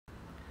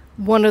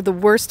One of the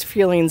worst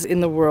feelings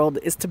in the world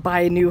is to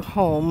buy a new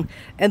home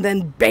and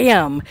then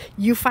bam,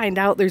 you find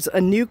out there's a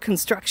new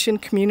construction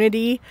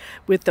community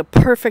with the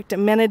perfect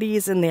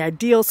amenities and the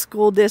ideal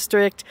school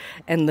district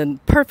and the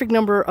perfect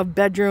number of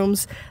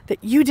bedrooms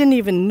that you didn't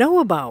even know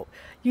about.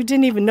 You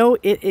didn't even know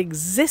it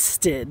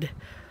existed.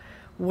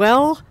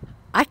 Well,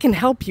 I can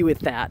help you with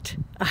that.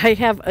 I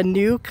have a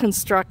new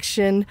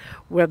construction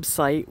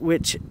website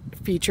which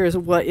features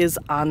what is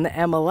on the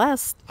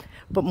MLS,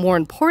 but more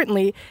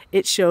importantly,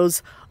 it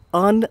shows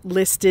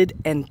unlisted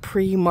and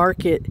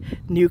pre-market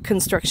new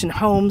construction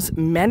homes,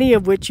 many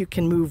of which you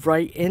can move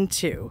right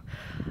into.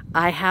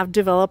 I have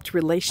developed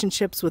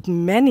relationships with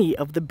many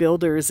of the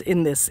builders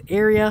in this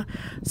area,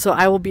 so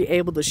I will be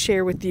able to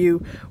share with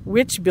you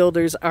which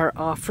builders are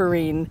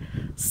offering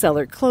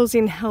seller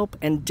closing help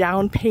and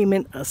down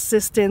payment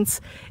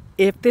assistance.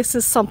 If this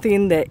is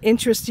something that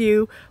interests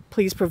you,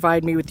 please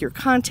provide me with your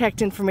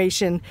contact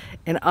information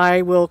and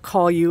I will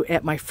call you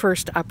at my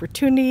first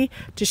opportunity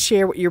to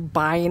share what your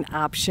buying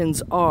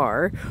options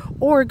are.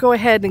 Or go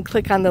ahead and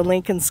click on the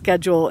link and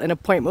schedule an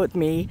appointment with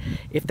me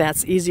if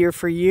that's easier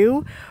for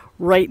you.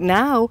 Right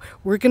now,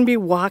 we're going to be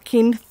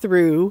walking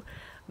through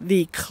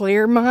the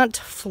Clermont,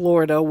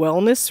 Florida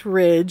Wellness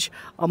Ridge,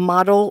 a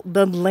model,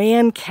 the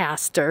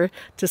Lancaster,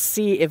 to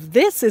see if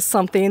this is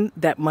something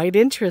that might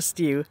interest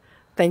you.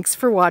 Thanks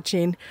for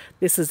watching.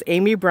 This is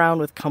Amy Brown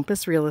with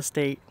Compass Real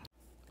Estate.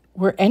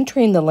 We're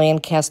entering the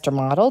Lancaster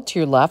model. To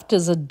your left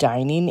is a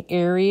dining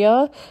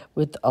area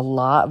with a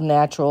lot of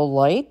natural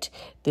light.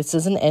 This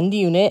is an end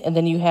unit, and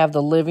then you have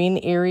the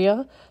living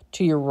area.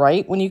 To your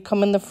right, when you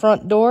come in the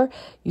front door,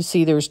 you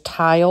see there's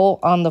tile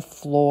on the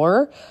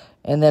floor.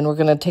 And then we're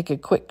going to take a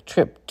quick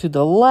trip to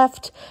the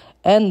left,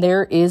 and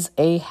there is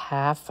a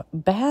half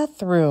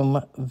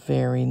bathroom.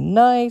 Very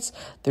nice.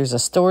 There's a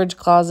storage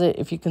closet,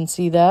 if you can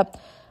see that.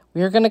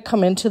 We are going to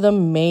come into the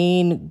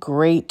main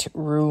great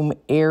room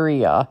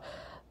area.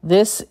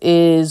 This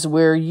is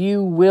where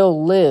you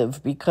will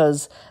live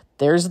because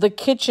there's the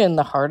kitchen,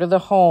 the heart of the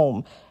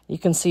home. You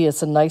can see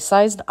it's a nice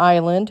sized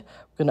island.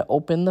 We're going to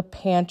open the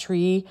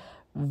pantry.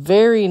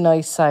 Very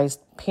nice sized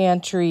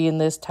pantry in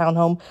this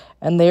townhome.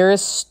 And there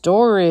is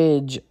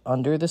storage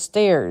under the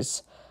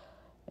stairs.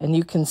 And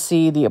you can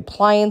see the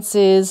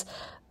appliances.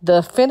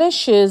 The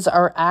finishes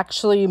are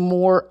actually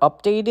more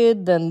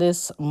updated than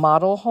this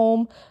model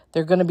home.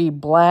 They're going to be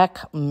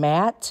black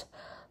matte.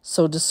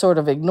 So just sort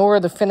of ignore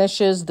the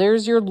finishes.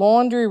 There's your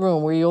laundry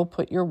room where you'll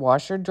put your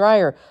washer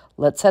dryer.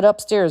 Let's head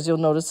upstairs. You'll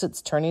notice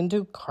it's turning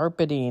to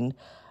carpeting.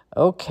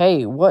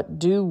 Okay, what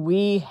do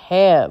we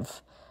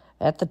have?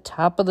 At the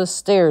top of the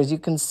stairs, you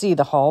can see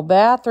the hall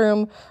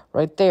bathroom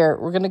right there.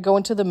 We're going to go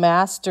into the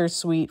master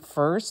suite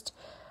first.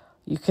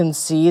 You can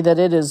see that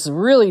it is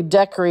really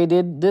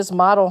decorated. This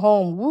model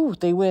home, woo,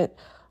 they went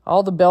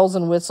all the bells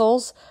and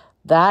whistles.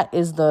 That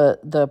is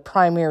the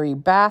primary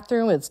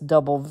bathroom. It's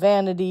double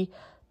vanity,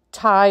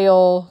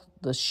 tile,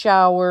 the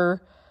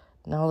shower.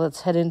 Now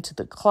let's head into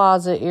the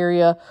closet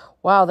area.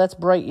 Wow, that's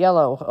bright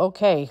yellow.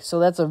 Okay, so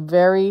that's a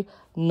very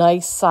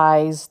nice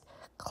sized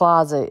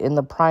closet in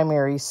the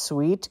primary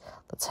suite.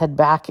 Let's head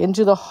back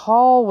into the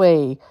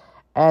hallway.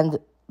 And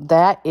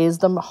that is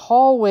the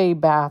hallway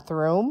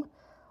bathroom.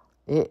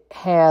 It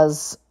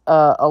has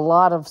a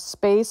lot of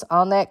space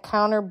on that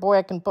counter. Boy,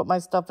 I can put my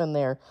stuff in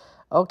there.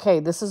 Okay,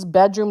 this is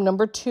bedroom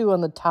number 2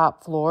 on the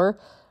top floor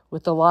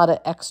with a lot of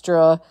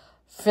extra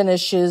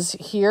finishes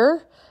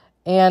here.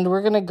 And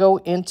we're going to go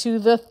into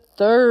the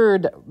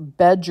 3rd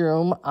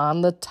bedroom on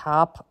the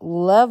top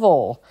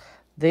level.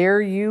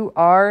 There you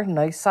are,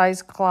 nice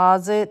size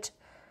closet.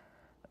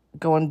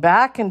 Going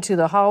back into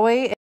the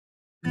hallway.